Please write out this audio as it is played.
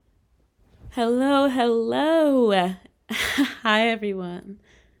Hello, hello. Hi, everyone.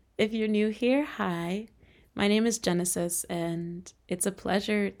 If you're new here, hi. My name is Genesis, and it's a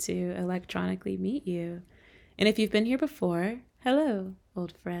pleasure to electronically meet you. And if you've been here before, hello,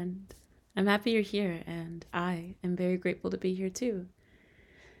 old friend. I'm happy you're here, and I am very grateful to be here too.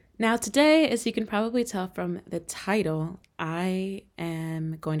 Now, today, as you can probably tell from the title, I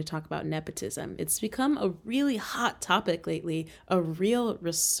am going to talk about nepotism. It's become a really hot topic lately, a real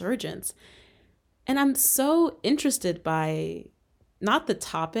resurgence. And I'm so interested by not the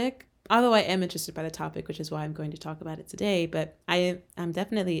topic, although I am interested by the topic, which is why I'm going to talk about it today, but I'm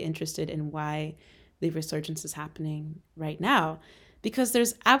definitely interested in why the resurgence is happening right now because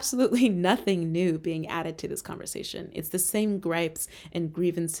there's absolutely nothing new being added to this conversation. It's the same gripes and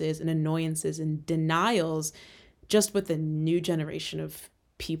grievances and annoyances and denials, just with a new generation of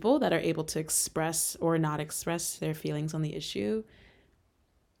people that are able to express or not express their feelings on the issue.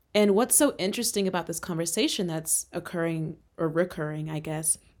 And what's so interesting about this conversation that's occurring or recurring, I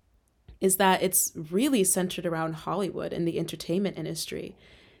guess, is that it's really centered around Hollywood and the entertainment industry.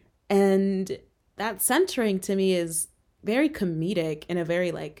 And that centering to me is very comedic in a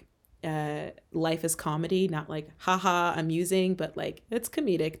very life is comedy, not like haha amusing, but like it's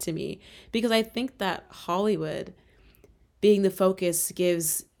comedic to me because I think that Hollywood being the focus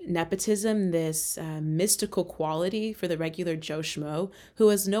gives nepotism this mystical quality for the regular Joe Schmo who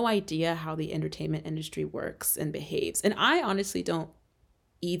has no idea how the entertainment industry works and behaves. And I honestly don't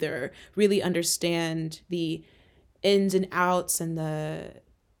either really understand the ins and outs and the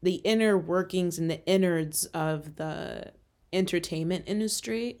inner workings and the innards of the entertainment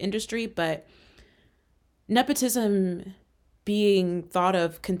industry, but nepotism being thought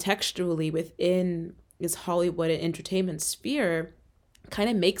of contextually within this Hollywood and entertainment sphere kind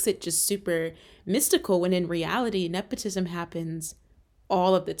of makes it just super mystical when in reality nepotism happens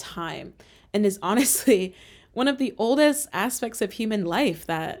all of the time and is honestly one of the oldest aspects of human life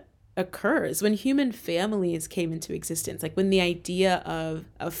that occurs when human families came into existence, like when the idea of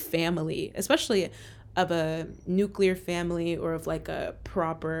a family, especially of a nuclear family or of like a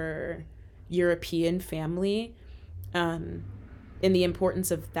proper European family, um, in the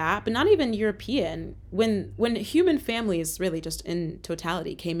importance of that, but not even European. When human families really just in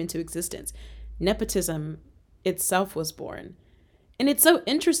totality came into existence, nepotism itself was born. And it's so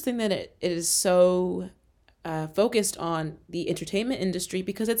interesting that it is so focused on the entertainment industry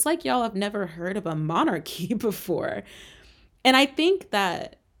because it's like y'all have never heard of a monarchy before. And I think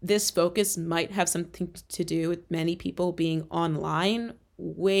that this focus might have something to do with many people being online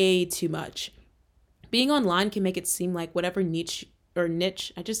way too much. Being online can make it seem like whatever niche,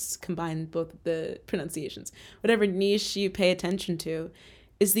 I just combined both of the pronunciations, whatever niche you pay attention to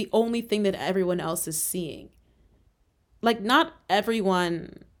is the only thing that everyone else is seeing. Like, not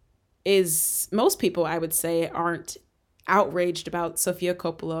everyone is, most people, I would say, aren't outraged about Sofia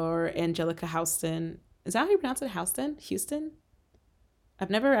Coppola or Angelica Houston. Is that how you pronounce it? Houston? Houston? I've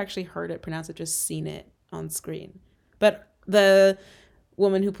never actually heard it pronounced, I've just seen it on screen. But the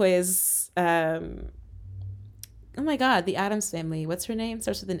woman who plays oh my god, the Adams Family. What's her name?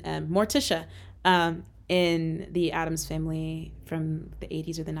 Starts with an M. Morticia. In the Adams Family from the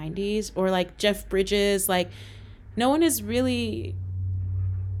 80s or the 90s, or like Jeff Bridges. Like, no one is really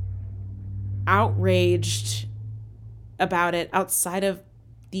outraged about it outside of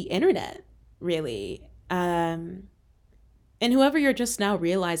the internet, really. And whoever you're just now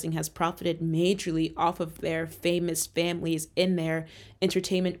realizing has profited majorly off of their famous families in their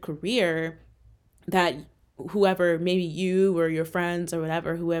entertainment career, that whoever, maybe you or your friends or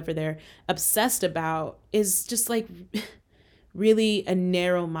whatever, whoever they're obsessed about, is just like really a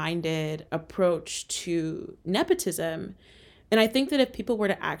narrow-minded approach to nepotism. And I think that if people were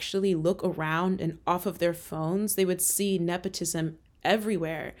to actually look around and off of their phones, they would see nepotism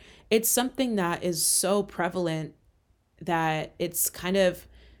everywhere. It's something that is so prevalent that it's kind of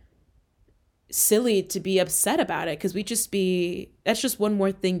silly to be upset about it because that's just one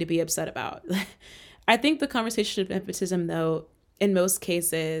more thing to be upset about. I think the conversation of nepotism, though, in most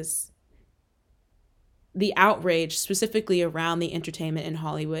cases, the outrage specifically around the entertainment and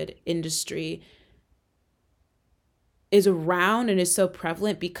Hollywood industry is around and is so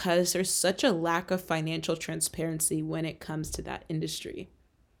prevalent because there's such a lack of financial transparency when it comes to that industry.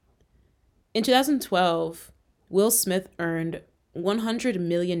 In 2012, Will Smith earned $100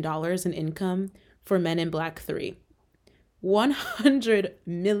 million in income for Men in Black 3. $100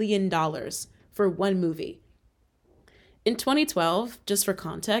 million for one movie. In 2012, just for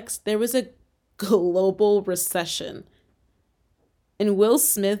context, there was a global recession, and Will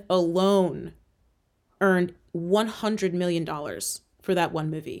Smith alone earned $100 million for that one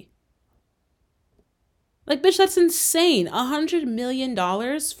movie. Like, bitch, that's insane. $100 million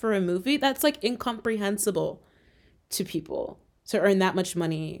for a movie? That's like incomprehensible to people to earn that much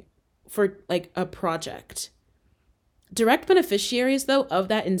money for like a project. Direct beneficiaries, though, of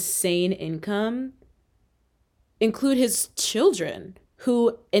that insane income include his children,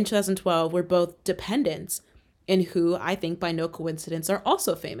 who in 2012 were both dependents and who I think by no coincidence are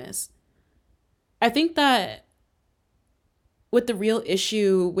also famous. I think that what the real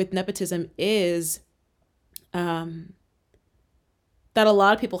issue with nepotism is um, that a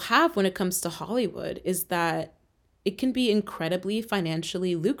lot of people have when it comes to Hollywood is that it can be incredibly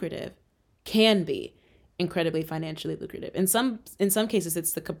financially lucrative, can be incredibly financially lucrative. In some cases,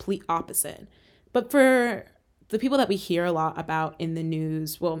 it's the complete opposite. But for the people that we hear a lot about in the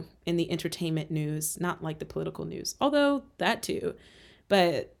news, well, in the entertainment news, not like the political news, although that too,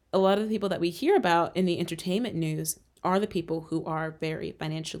 but a lot of the people that we hear about in the entertainment news are the people who are very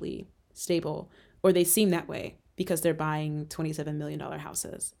financially stable, or they seem that way because they're buying $27 million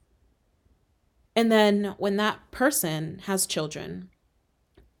houses. And then when that person has children,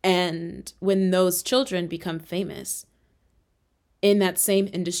 and when those children become famous in that same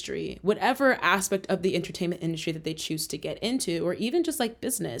industry, whatever aspect of the entertainment industry that they choose to get into, or even just like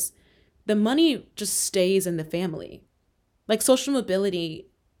business, the money just stays in the family. Like social mobility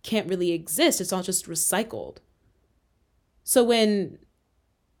can't really exist, it's all just recycled. So when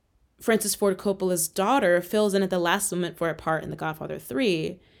Francis Ford Coppola's daughter fills in at the last moment for a part in The Godfather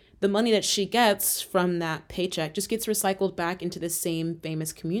 3, the money that she gets from that paycheck just gets recycled back into the same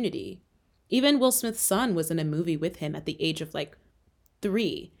famous community. Even Will Smith's son was in a movie with him at the age of like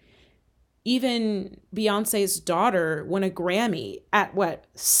 3. Even Beyonce's daughter won a Grammy at what,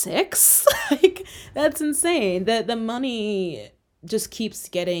 6? Like, that's insane. The money just keeps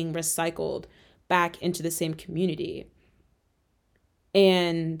getting recycled back into the same community.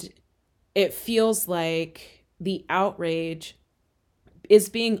 And it feels like the outrage is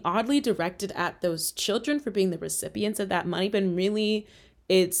being oddly directed at those children for being the recipients of that money, but really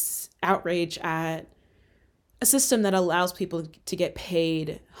it's outrage at a system that allows people to get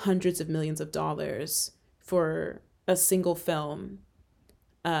paid hundreds of millions of dollars for a single film,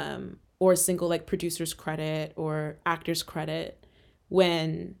 or a single like producer's credit or actor's credit,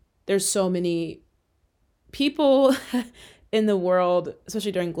 when there's so many people in the world,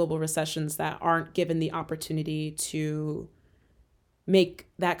 especially during global recessions, that aren't given the opportunity to make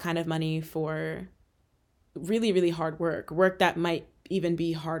that kind of money for really, really hard work that might even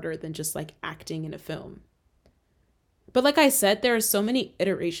be harder than just like acting in a film. But like I said, there are so many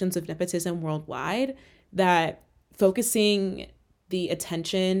iterations of nepotism worldwide that focusing the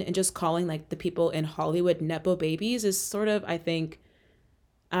attention and just calling like the people in Hollywood Nepo babies is sort of, I think,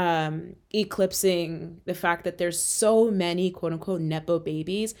 eclipsing the fact that there's so many quote unquote Nepo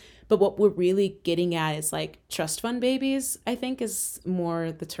babies. But what we're really getting at is like trust fund babies, I think is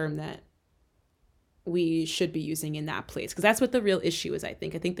more the term that we should be using in that place. Because that's what the real issue is, I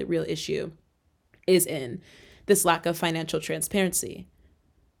think. I think the real issue is in this lack of financial transparency.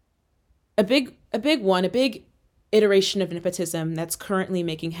 A big iteration of nepotism that's currently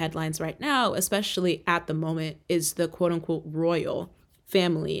making headlines right now, especially at the moment, is the quote unquote royal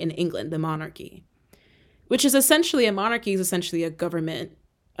family in England, the monarchy, which is essentially a monarchy, is essentially a government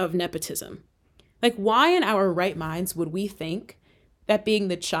of nepotism. Like, why in our right minds would we think that being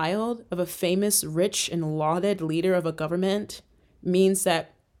the child of a famous, rich, and lauded leader of a government means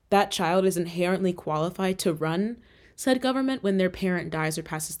that that child is inherently qualified to run said government when their parent dies or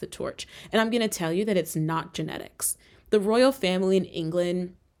passes the torch? And I'm going to tell you that it's not genetics. The royal family in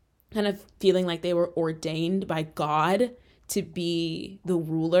England kind of feeling like they were ordained by God to be the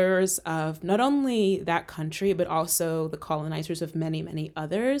rulers of not only that country, but also the colonizers of many, many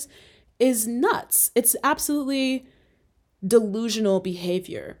others, is nuts. It's absolutely delusional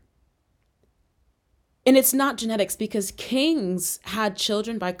behavior. And it's not genetics, because kings had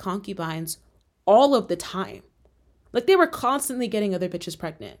children by concubines all of the time. Like, they were constantly getting other bitches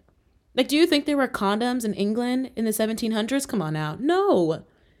pregnant. Like, do you think there were condoms in England in the 1700s? Come on now. No.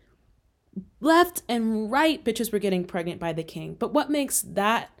 Left and right bitches were getting pregnant by the king. But what makes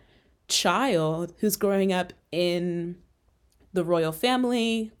that child who's growing up in the royal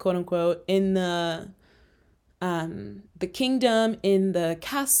family, quote unquote, in the kingdom, in the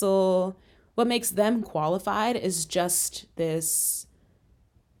castle, what makes them qualified is just this,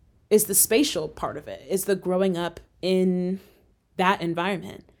 is the spatial part of it, is the growing up in that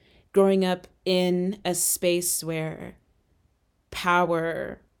environment, growing up in a space where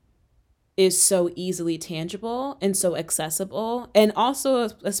power is so easily tangible and so accessible, and also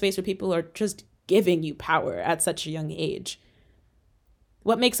a space where people are just giving you power at such a young age.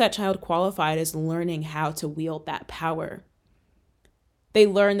 What makes that child qualified is learning how to wield that power. They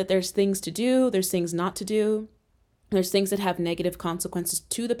learn that there's things to do, there's things not to do. There's things that have negative consequences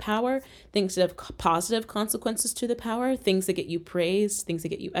to the power, things that have positive consequences to the power, things that get you praised, things that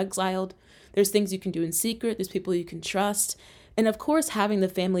get you exiled. There's things you can do in secret, there's people you can trust. And of course, having the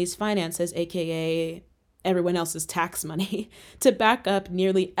family's finances, aka everyone else's tax money, to back up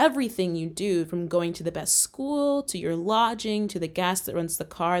nearly everything you do, from going to the best school, to your lodging, to the gas that runs the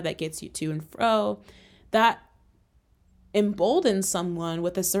car that gets you to and fro. That emboldens someone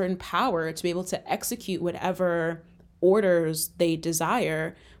with a certain power to be able to execute whatever orders they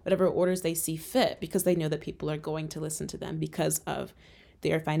desire, whatever orders they see fit, because they know that people are going to listen to them because of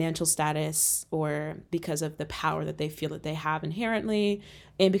their financial status, or because of the power that they feel that they have inherently,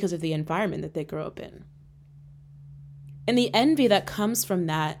 and because of the environment that they grow up in. And the envy that comes from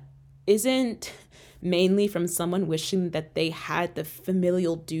that isn't mainly from someone wishing that they had the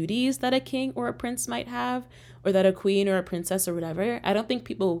familial duties that a king or a prince might have, or that a queen or a princess or whatever. I don't think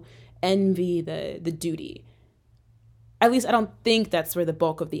people envy the duty. At least I don't think that's where the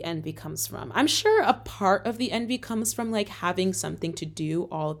bulk of the envy comes from. I'm sure a part of the envy comes from like having something to do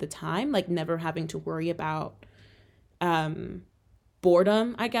all the time, like never having to worry about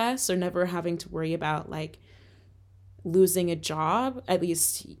boredom, I guess, or never having to worry about like losing a job. At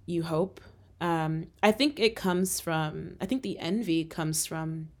least you hope. I think the envy comes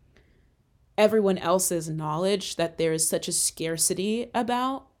from everyone else's knowledge that there is such a scarcity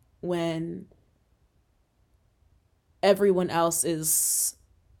about, when everyone else is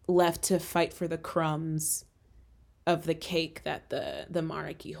left to fight for the crumbs of the cake that the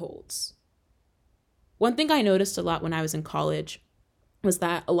monarchy holds. One thing I noticed a lot when I was in college was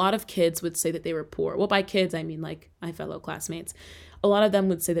that a lot of kids would say that they were poor. Well, by kids, I mean like my fellow classmates. A lot of them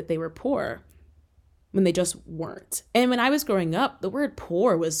would say that they were poor when they just weren't. And when I was growing up, the word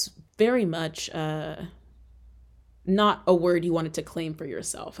poor was very much not a word you wanted to claim for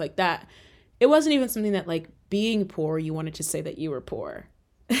yourself. Like that, it wasn't even something that like being poor, you wanted to say that you were poor.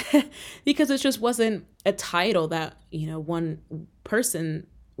 Because it just wasn't a title that, one person,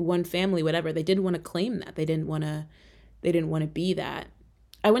 one family, whatever, they didn't want to claim that. They didn't want to be that.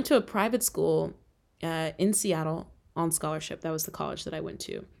 I went to a private school in Seattle on scholarship. That was the college that I went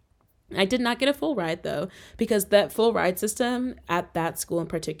to. I did not get a full ride though, because that full ride system at that school in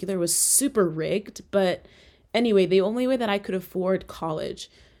particular was super rigged. But anyway, the only way that I could afford college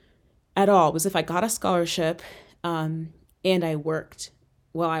at all was if I got a scholarship and I worked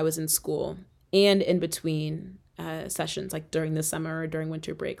while I was in school and in between sessions, like during the summer or during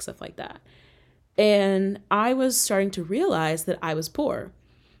winter break, stuff like that. And I was starting to realize that I was poor.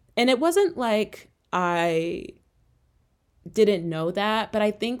 And it wasn't like I didn't know that, but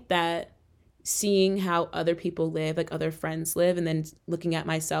I think that seeing how other people live, like other friends live, and then looking at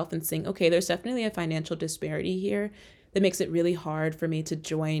myself and saying, okay, there's definitely a financial disparity here that makes it really hard for me to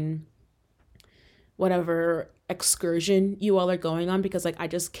join whatever excursion you all are going on, because like I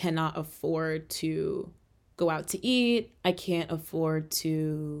just cannot afford to go out to eat. I can't afford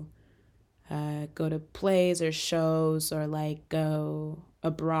to go to plays or shows or like go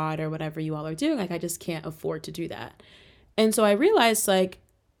abroad or whatever you all are doing. Like I just can't afford to do that. And so I realized like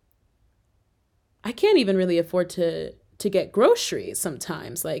I can't even really afford to get groceries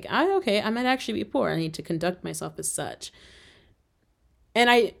sometimes. Like I might actually be poor. I need to conduct myself as such. And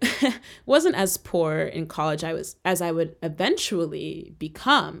I wasn't as poor in college as I would eventually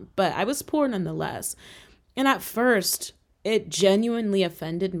become, but I was poor nonetheless. And at first, it genuinely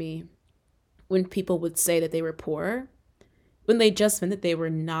offended me when people would say that they were poor, when they just meant that they were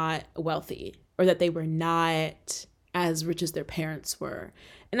not wealthy or that they were not as rich as their parents were.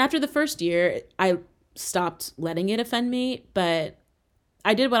 And after the first year, I stopped letting it offend me, but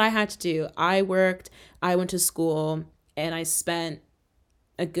I did what I had to do. I worked, I went to school, and I spent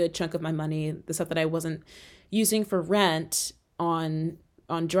a good chunk of my money, the stuff that I wasn't using for rent, on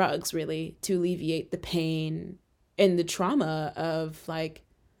drugs, really, to alleviate the pain and the trauma of like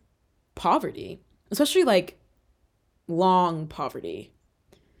poverty, especially like long poverty.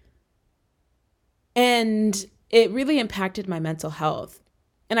 And it really impacted my mental health.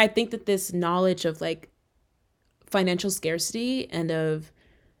 And I think that this knowledge of like financial scarcity and of,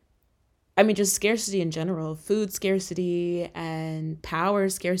 I mean, just scarcity in general, food scarcity and power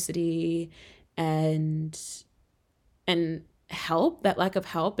scarcity and help, that lack of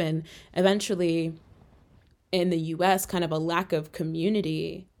help, and eventually in the US, kind of a lack of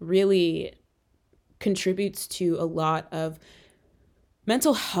community, really contributes to a lot of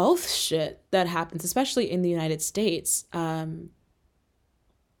mental health shit that happens, especially in the United States.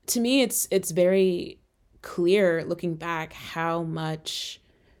 To me, it's very clear looking back how much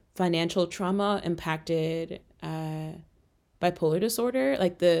financial trauma impacted bipolar disorder.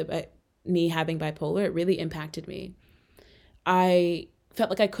 Like me having bipolar, it really impacted me. I felt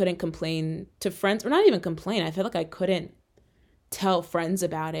like I couldn't complain to friends, or not even complain. I felt like I couldn't tell friends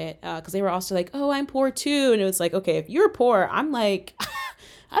about it because they were also like, "Oh, I'm poor too," and it was like, okay, if you're poor, I'm like,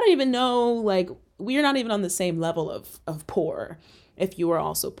 I don't even know, like we're not even on the same level of poor. If you were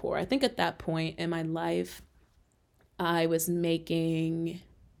also poor, I think at that point in my life, I was making,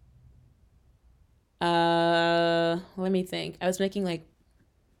 let me think, I was making like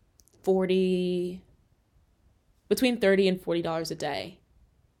 40, between $30 and $40 a day,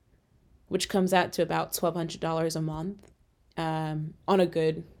 which comes out to about $1,200 a month, on a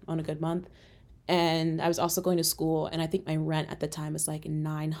good month. And I was also going to school, and I think my rent at the time was like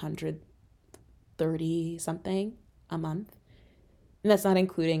 930 something a month. And that's not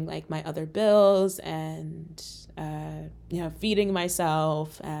including like my other bills and feeding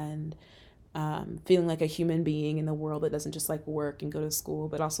myself and feeling like a human being in the world that doesn't just like work and go to school,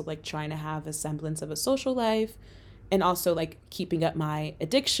 but also like trying to have a semblance of a social life, and also like keeping up my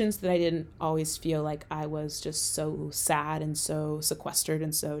addictions that I didn't always feel like I was just so sad and so sequestered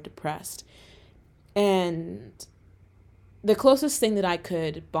and so depressed. And the closest thing that I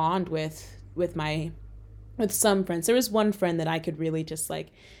could bond with some friends, there was one friend that I could really just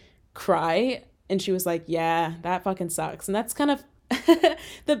like cry, and she was like, "Yeah, that fucking sucks." And that's kind of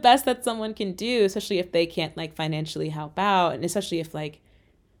the best that someone can do, especially if they can't like financially help out, and especially if like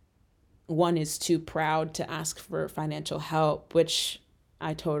one is too proud to ask for financial help, which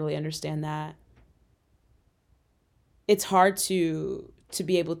I totally understand that. It's hard to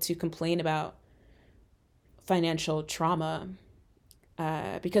be able to complain about financial trauma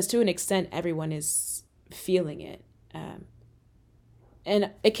because to an extent everyone is feeling it.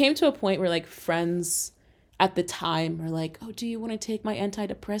 And it came to a point where like friends at the time were like, "Oh, do you want to take my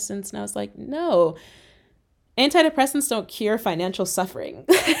antidepressants?" And I was like, "No, antidepressants don't cure financial suffering."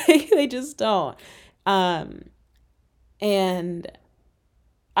 They just don't. Um, and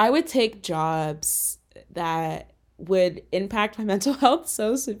I would take jobs that would impact my mental health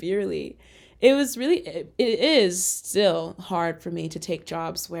so severely. It is still hard for me to take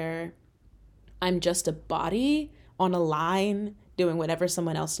jobs where I'm just a body on a line doing whatever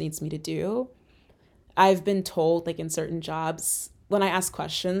someone else needs me to do. I've been told, like in certain jobs, when I ask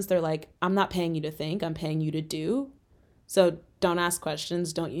questions, they're like, "I'm not paying you to think, I'm paying you to do. So don't ask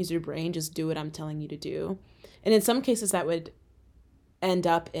questions, don't use your brain, just do what I'm telling you to do." And in some cases, that would end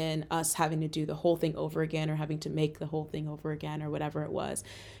up in us having to do the whole thing over again, or having to make the whole thing over again, or whatever it was.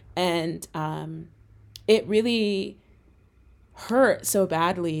 And it really hurt so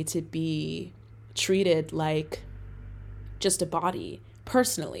badly to be treated like just a body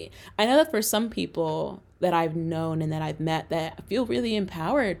personally. I know that for some people that I've known and that I've met that feel really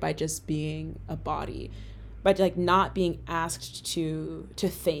empowered by just being a body, by like not being asked to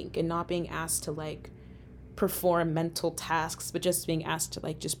think, and not being asked to like perform mental tasks, but just being asked to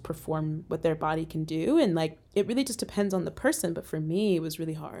like just perform what their body can do. And like it really just depends on the person. But for me, it was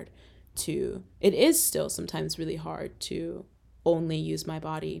really hard it is still sometimes really hard to only use my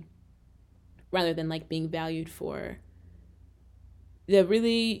body rather than like being valued for the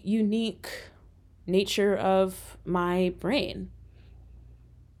really unique nature of my brain.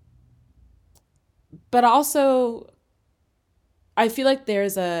 But also, I feel like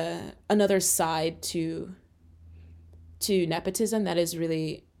there's another side to nepotism that is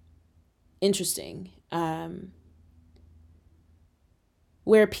really interesting,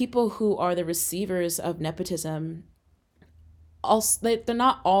 where people who are the receivers of nepotism also, they're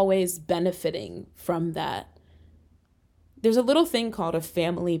not always benefiting from that. There's a little thing called a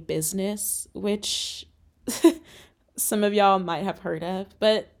family business, which some of y'all might have heard of,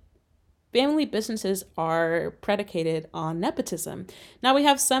 but family businesses are predicated on nepotism. Now, we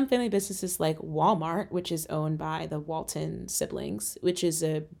have some family businesses like Walmart, which is owned by the Walton siblings, which is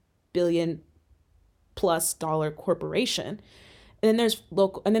a $1 billion+ corporation. And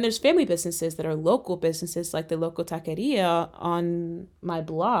then there's family businesses that are local businesses, like the local taqueria on my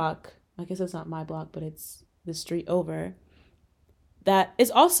block. I guess it's not my block, but it's the street over. That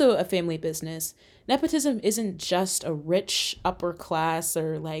is also a family business. Nepotism isn't just a rich upper class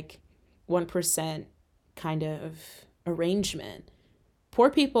or like 1% kind of arrangement. Poor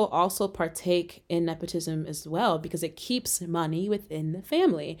people also partake in nepotism as well because it keeps money within the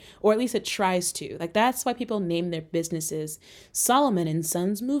family, or at least it tries to. Like that's why people name their businesses Solomon and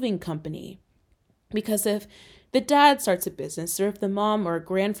Sons Moving Company. Because if the dad starts a business, or if the mom or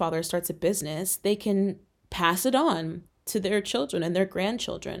grandfather starts a business, they can pass it on to their children and their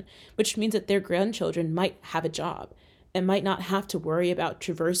grandchildren, which means that their grandchildren might have a job and might not have to worry about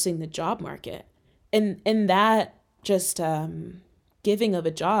traversing the job market. And that just giving of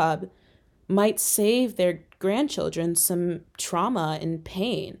a job might save their grandchildren some trauma and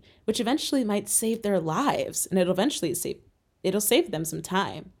pain, which eventually might save their lives, and it'll save them some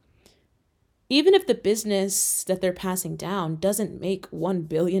time. Even if the business that they're passing down doesn't make $1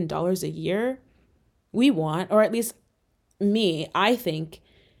 billion a year, we want, or at least me, I think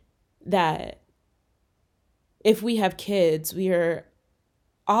that if we have kids, we are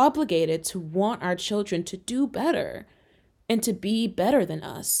obligated to want our children to do better and to be better than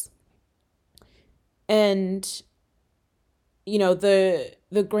us. And the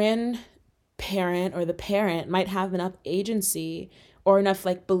grandparent or the parent might have enough agency or enough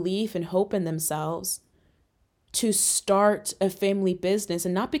like belief and hope in themselves to start a family business,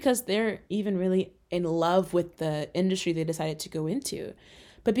 and not because they're even really in love with the industry they decided to go into,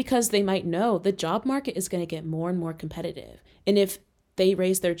 but because they might know the job market is going to get more and more competitive. And if they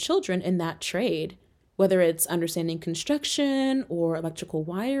raise their children in that trade, whether it's understanding construction or electrical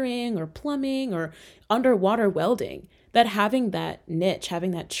wiring or plumbing or underwater welding, that having that niche,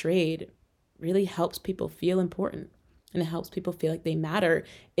 having that trade really helps people feel important, and it helps people feel like they matter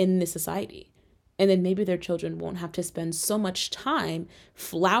in this society. And then maybe their children won't have to spend so much time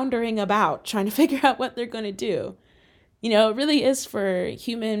floundering about trying to figure out what they're going to do. It really is for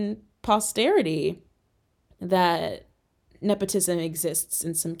human posterity that nepotism exists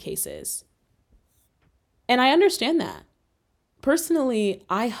in some cases. And I understand that. Personally,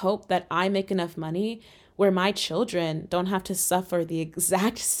 I hope that I make enough money where my children don't have to suffer the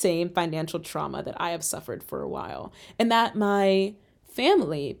exact same financial trauma that I have suffered for a while, and that my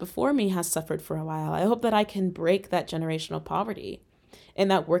family before me has suffered for a while. I hope that I can break that generational poverty and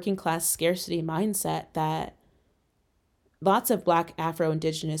that working class scarcity mindset that lots of Black, Afro,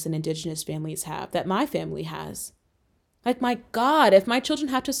 Indigenous, and Indigenous families have, that my family has. Like, my God, if my children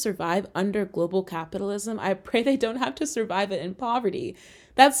have to survive under global capitalism, I pray they don't have to survive it in poverty.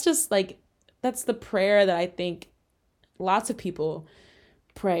 That's just like, that's the prayer that I think lots of people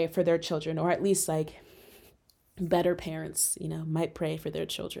pray for their children, or at least like better parents, might pray for their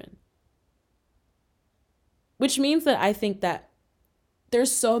children. Which means that I think that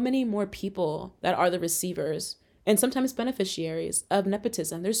there's so many more people that are the receivers and sometimes beneficiaries of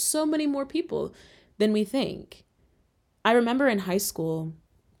nepotism. There's so many more people than we think. I remember in high school,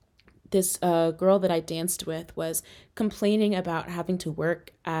 this girl that I danced with was complaining about having to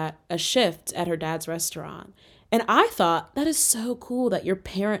work at a shift at her dad's restaurant. And I thought, that is so cool that your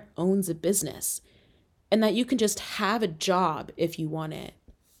parent owns a business and that you can just have a job if you want it.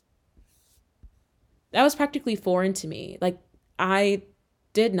 That was practically foreign to me. Like, I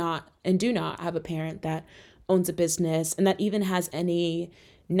did not and do not have a parent that owns a business and that even has any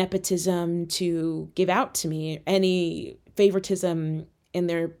nepotism to give out to me, any favoritism in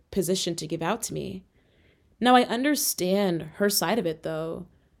their position to give out to me. Now, I understand her side of it, though,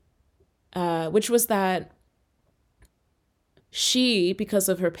 which was that she, because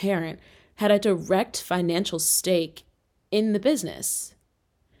of her parent, had a direct financial stake in the business.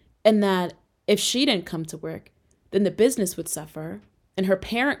 And that if she didn't come to work, then the business would suffer, and her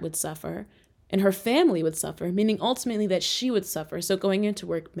parent would suffer, and her family would suffer, meaning ultimately that she would suffer. So going into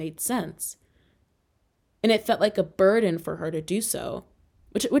work made sense. And it felt like a burden for her to do so,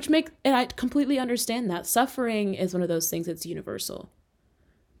 and I completely understand that. Suffering is one of those things that's universal.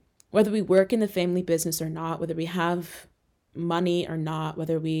 Whether we work in the family business or not, whether we have money or not,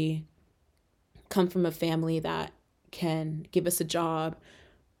 whether we come from a family that can give us a job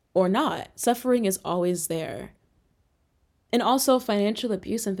or not, suffering is always there. And also financial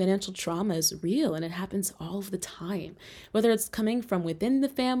abuse and financial trauma is real, and it happens all of the time, whether it's coming from within the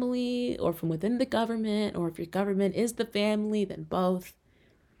family or from within the government, or if your government is the family, then both.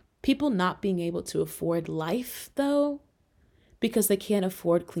 People not being able to afford life, though, because they can't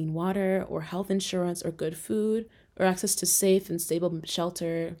afford clean water or health insurance or good food or access to safe and stable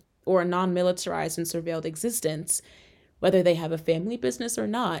shelter or a non-militarized and surveilled existence, whether they have a family business or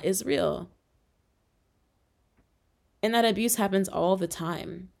not, is real. And that abuse happens all the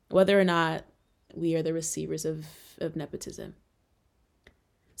time, whether or not we are the receivers of nepotism.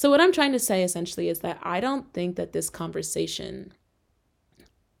 So what I'm trying to say essentially is that I don't think that this conversation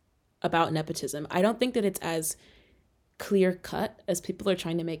about nepotism, I don't think that it's as clear cut as people are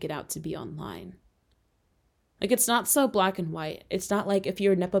trying to make it out to be online. Like, it's not so black and white. It's not like if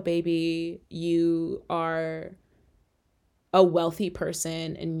you're a Nepo baby, you are a wealthy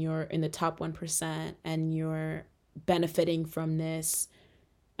person and you're in the top 1% and you're benefiting from this.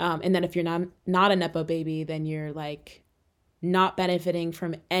 And then if you're not a Nepo baby, then you're like not benefiting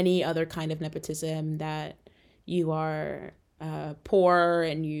from any other kind of nepotism, that you are poor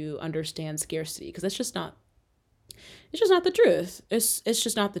and you understand scarcity, because it's just not the truth. It's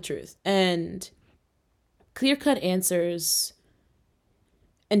just not the truth. And clear-cut answers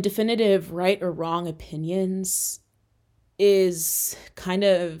and definitive right or wrong opinions is kind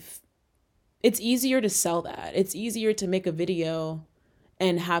of, it's easier to sell that. It's easier to make a video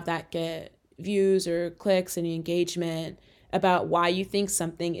and have that get views or clicks and engagement about why you think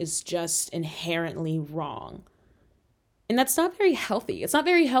something is just inherently wrong. And that's not very healthy. It's not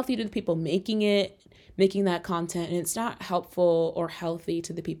very healthy to the people making it, making that content, and it's not helpful or healthy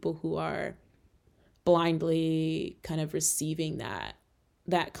to the people who are blindly kind of receiving that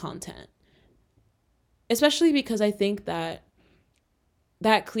content. Especially because I think that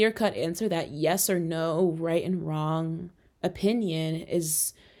clear-cut answer, that yes or no, right and wrong opinion,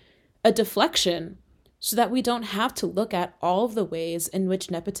 is a deflection, so that we don't have to look at all of the ways in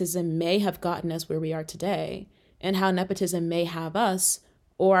which nepotism may have gotten us where we are today, and how nepotism may have us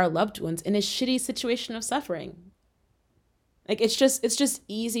or our loved ones in a shitty situation of suffering. Like, it's just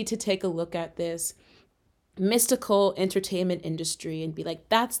easy to take a look at this mystical entertainment industry and be like,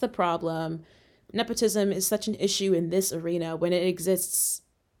 that's the problem. Nepotism is such an issue in this arena when it exists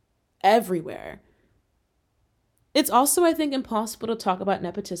everywhere. It's also, I think, impossible to talk about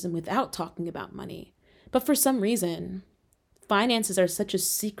nepotism without talking about money. But for some reason, finances are such a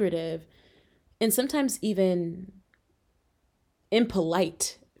secretive and sometimes even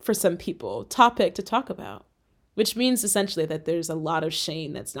impolite, for some people, topic to talk about, which means essentially that there's a lot of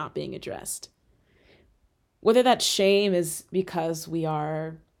shame that's not being addressed. Whether that shame is because we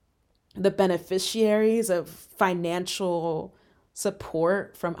are the beneficiaries of financial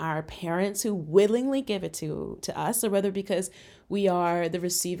support from our parents who willingly give it to us, or whether because we are the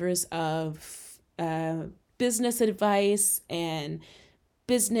receivers of business advice and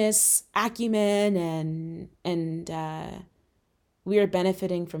business acumen, and we are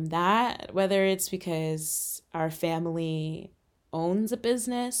benefiting from that, whether it's because our family owns a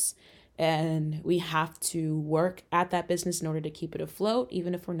business and we have to work at that business in order to keep it afloat,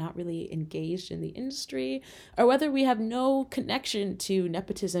 even if we're not really engaged in the industry, or whether we have no connection to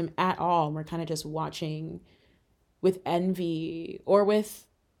nepotism at all, and we're kind of just watching with envy or with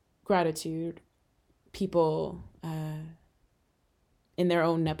gratitude people in their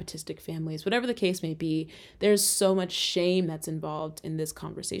own nepotistic families. Whatever the case may be, there's so much shame that's involved in this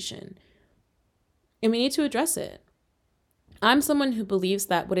conversation, and we need to address it. I'm someone who believes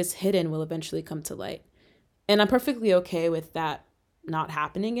that what is hidden will eventually come to light. And I'm perfectly okay with that not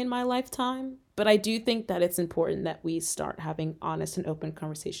happening in my lifetime. But I do think that it's important that we start having honest and open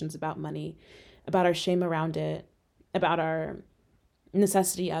conversations about money, about our shame around it, about our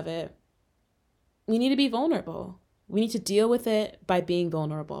necessity of it. We need to be vulnerable. We need to deal with it by being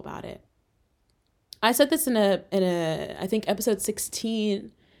vulnerable about it. I said this in a I think episode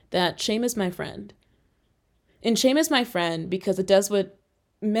 16, that shame is my friend. And shame is my friend because it does what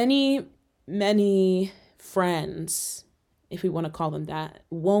many, many friends, if we want to call them that,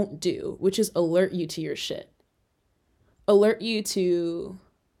 won't do, which is alert you to your shit. Alert you to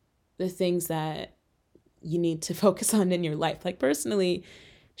the things that you need to focus on in your life. Like, personally,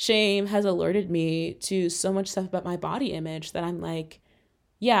 shame has alerted me to so much stuff about my body image that I'm like,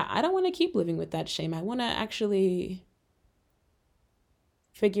 yeah, I don't want to keep living with that shame. I want to actually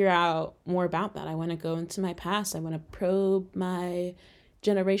figure out more about that. I want to go into my past. I want to probe my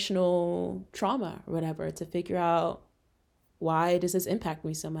generational trauma or whatever to figure out, why does this impact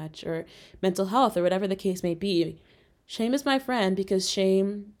me so much, or mental health, or whatever the case may be. Shame is my friend because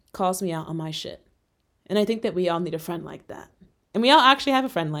shame calls me out on my shit. And I think that we all need a friend like that. And we all actually have a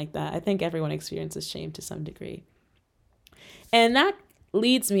friend like that. I think everyone experiences shame to some degree. And that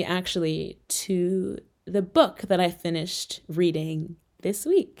leads me actually to the book that I finished reading this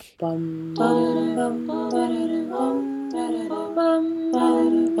week.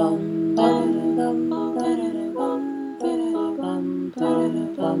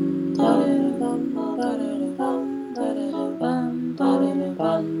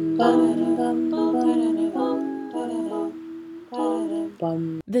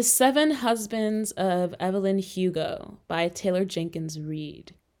 The Seven Husbands of Evelyn Hugo by Taylor Jenkins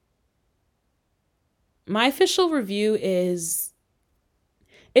Reid. My official review is,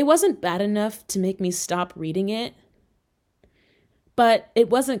 it wasn't bad enough to make me stop reading it, but it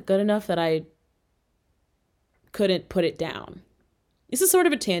wasn't good enough that I couldn't put it down. This is sort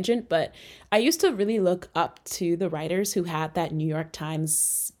of a tangent, but I used to really look up to the writers who had that New York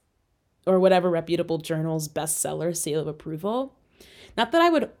Times or whatever reputable journal's bestseller seal of approval. Not that I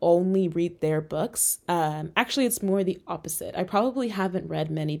would only read their books. Actually, it's more the opposite. I probably haven't read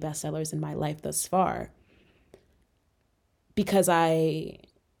many bestsellers in my life thus far because I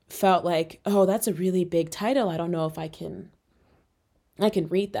felt like, oh, that's a really big title. I don't know if I can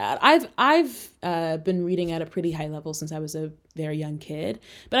read that. I've been reading at a pretty high level since I was a very young kid,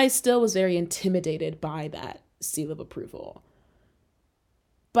 but I still was very intimidated by that seal of approval.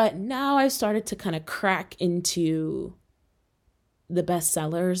 But now I've started to kind of crack into the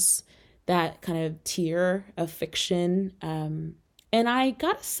bestsellers, that kind of tier of fiction. And I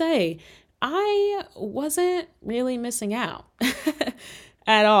gotta say, I wasn't really missing out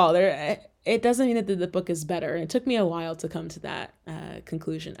at all. It doesn't mean that the book is better. It took me a while to come to that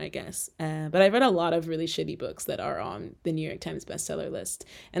conclusion, I guess. But I've read a lot of really shitty books that are on the New York Times bestseller list,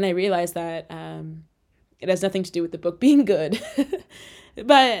 and I realized that it has nothing to do with the book being good.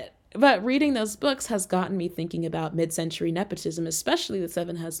 But reading those books has gotten me thinking about mid-century nepotism, especially The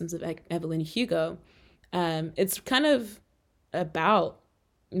Seven Husbands of Evelyn Hugo. It's kind of about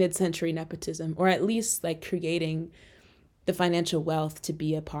mid-century nepotism, or at least like creating the financial wealth to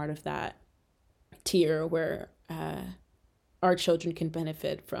be a part of that tier where our children can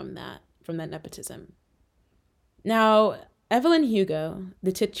benefit from that nepotism. Now, Evelyn Hugo,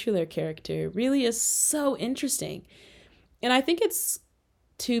 the titular character, really is so interesting. And I think it's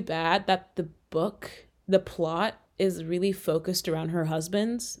too bad that the plot, is really focused around her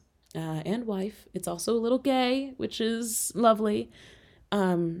husband and wife. It's also a little gay, which is lovely.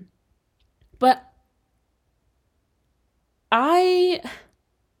 Um, but I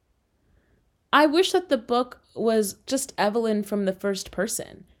I wish that the book was just Evelyn from the first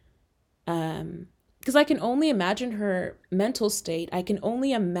person. Because I can only imagine her mental state. I can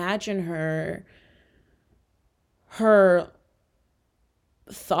only imagine her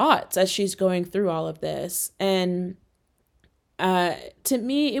thoughts as she's going through all of this. And to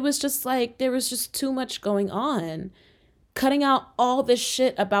me, it was just like there was just too much going on. Cutting out all this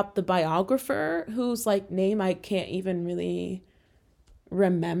shit about the biographer, whose like name I can't even really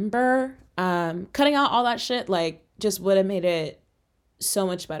remember. Cutting out all that shit like just would have made it so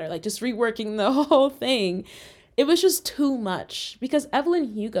much better. Like just reworking the whole thing. It was just too much because Evelyn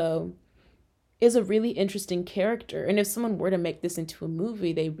Hugo is a really interesting character. And if someone were to make this into a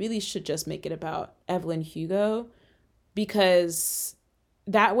movie, they really should just make it about Evelyn Hugo, because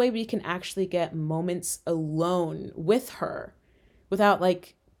that way we can actually get moments alone with her without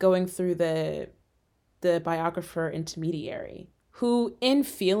like going through the biographer intermediary, who in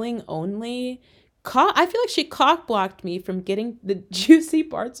feeling only I feel like she cock blocked me from getting the juicy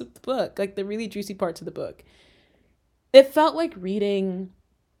parts of the book, like the really juicy parts of the book. It felt like reading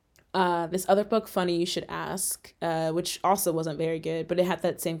this other book, Funny You Should Ask, which also wasn't very good, but it had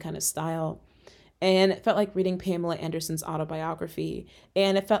that same kind of style. And it felt like reading Pamela Anderson's autobiography.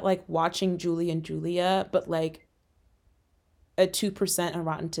 And it felt like watching Julie and Julia, but like a 2% on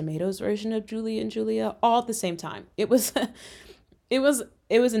Rotten Tomatoes version of Julie and Julia all at the same time. It was it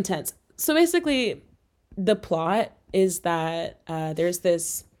was intense. So basically the plot is that there's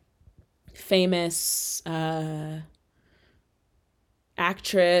this famous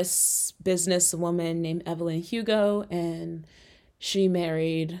actress, businesswoman named Evelyn Hugo, and she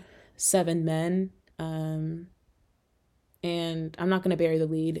married 7 men. And I'm not going to bury the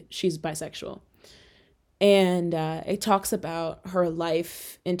lead. She's bisexual. And it talks about her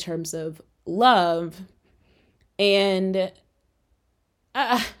life in terms of love. And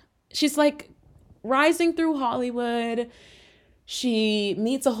uh, she's like rising through Hollywood. She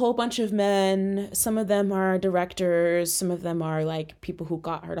meets a whole bunch of men. Some of them are directors. Some of them are like people who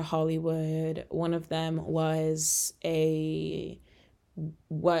got her to Hollywood. One of them was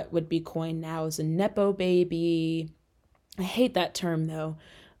what would be coined now as a Nepo baby. I hate that term though.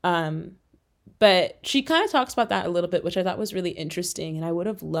 But she kind of talks about that a little bit, which I thought was really interesting. And I would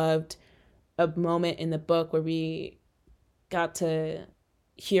have loved a moment in the book where we got to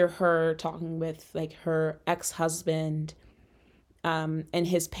hear her talking with like her ex-husband and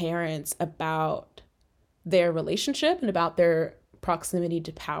his parents about their relationship and about their proximity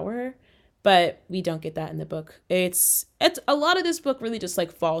to power. But we don't get that in the book. It's a lot of this book really just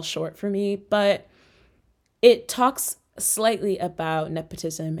like falls short for me, but it talks slightly about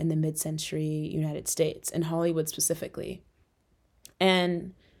nepotism in the mid-century United States and Hollywood specifically.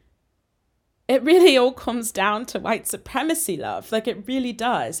 And it really all comes down to white supremacy, love. Like it really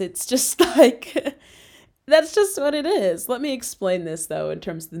does. It's just like that's just what it is. Let me explain this though in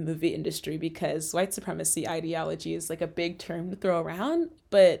terms of the movie industry, because white supremacy ideology is like a big term to throw around,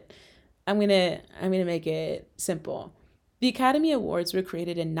 but I'm gonna make it simple. The Academy Awards were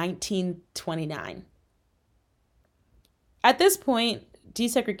created in 1929. At this point,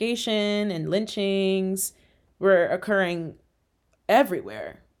 desegregation and lynchings were occurring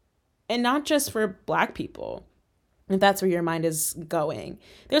everywhere, and not just for Black people. If that's where your mind is going,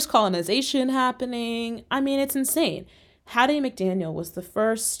 there's colonization happening. I mean, it's insane. Hattie McDaniel was the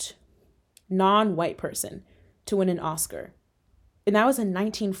first non-white person to win an Oscar, and that was in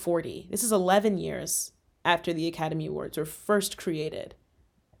 1940. This is 11 years after the Academy Awards were first created,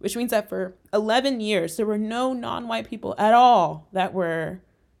 which means that for 11 years, there were no non-white people at all that were,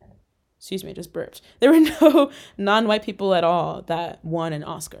 excuse me, I just burped. There were no non-white people at all that won an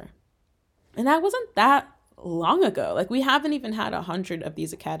Oscar. And that wasn't that long ago. Like, we haven't even had 100 of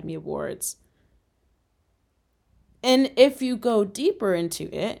these Academy Awards. And if you go deeper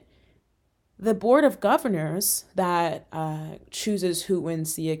into it, the board of governors that chooses who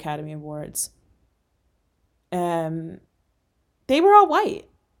wins the Academy Awards, they were all white.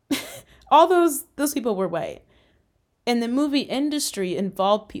 All those people were white. And the movie industry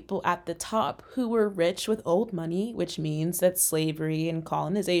involved people at the top who were rich with old money, which means that slavery and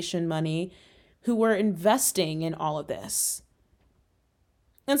colonization money, who were investing in all of this.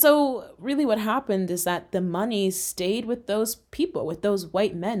 And so really what happened is that the money stayed with those people, with those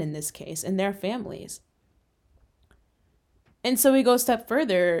white men in this case, and their families. And so we go a step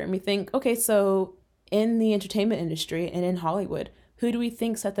further and we think, okay, so in the entertainment industry and in Hollywood, who do we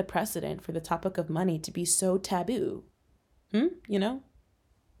think set the precedent for the topic of money to be so taboo? You know?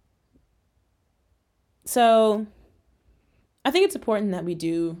 So I think it's important that we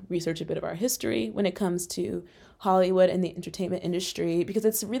do research a bit of our history when it comes to Hollywood and the entertainment industry, because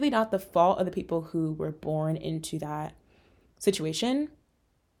it's really not the fault of the people who were born into that situation,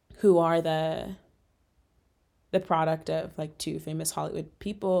 who are the product of like two famous Hollywood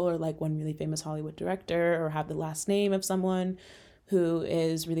people, or like one really famous Hollywood director, or have the last name of someone who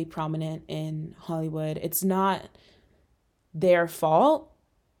is really prominent in Hollywood. It's not their fault.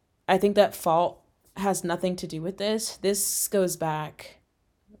 I think that fault has nothing to do with this. This goes back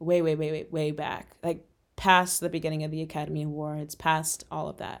way back, like past the beginning of the Academy Awards, past all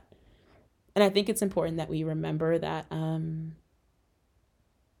of that. And I think it's important that we remember that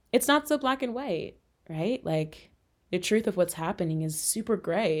it's not so black and white, right? Like, the truth of what's happening is super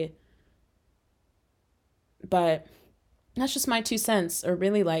gray. But that's just my 2 cents, or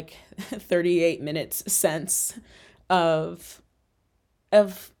really like 38 minutes sense of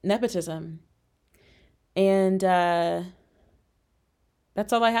nepotism. And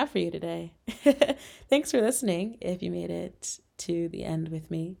that's all I have for you today. Thanks for listening. If you made it to the end with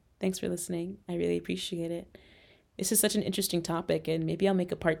me, thanks for listening. I really appreciate it. This is such an interesting topic, and maybe I'll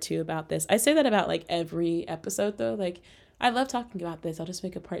make a part 2 about this. I say that about like every episode though. Like, I love talking about this. I'll just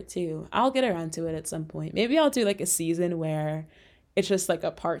make a part 2. I'll get around to it at some point. Maybe I'll do like a season where it's just like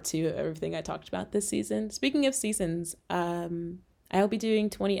a part 2 of everything I talked about this season. Speaking of seasons, I'll be doing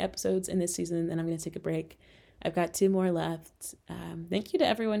 20 episodes in this season, and I'm going to take a break. I've got 2 more left. Thank you to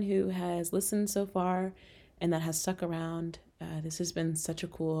everyone who has listened so far and that has stuck around. This has been such a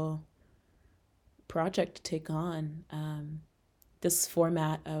cool project to take on. This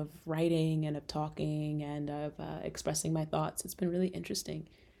format of writing and of talking and of expressing my thoughts. It's been really interesting.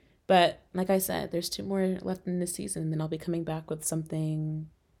 But like I said, there's 2 more left in this season, and then I'll be coming back with something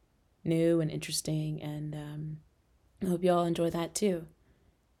new and interesting, and I hope you all enjoy that too.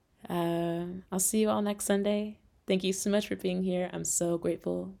 I'll see you all next Sunday. Thank you so much for being here. I'm so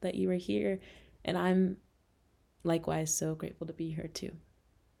grateful that you were here, and I'm likewise so grateful to be here too.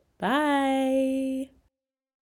 Bye.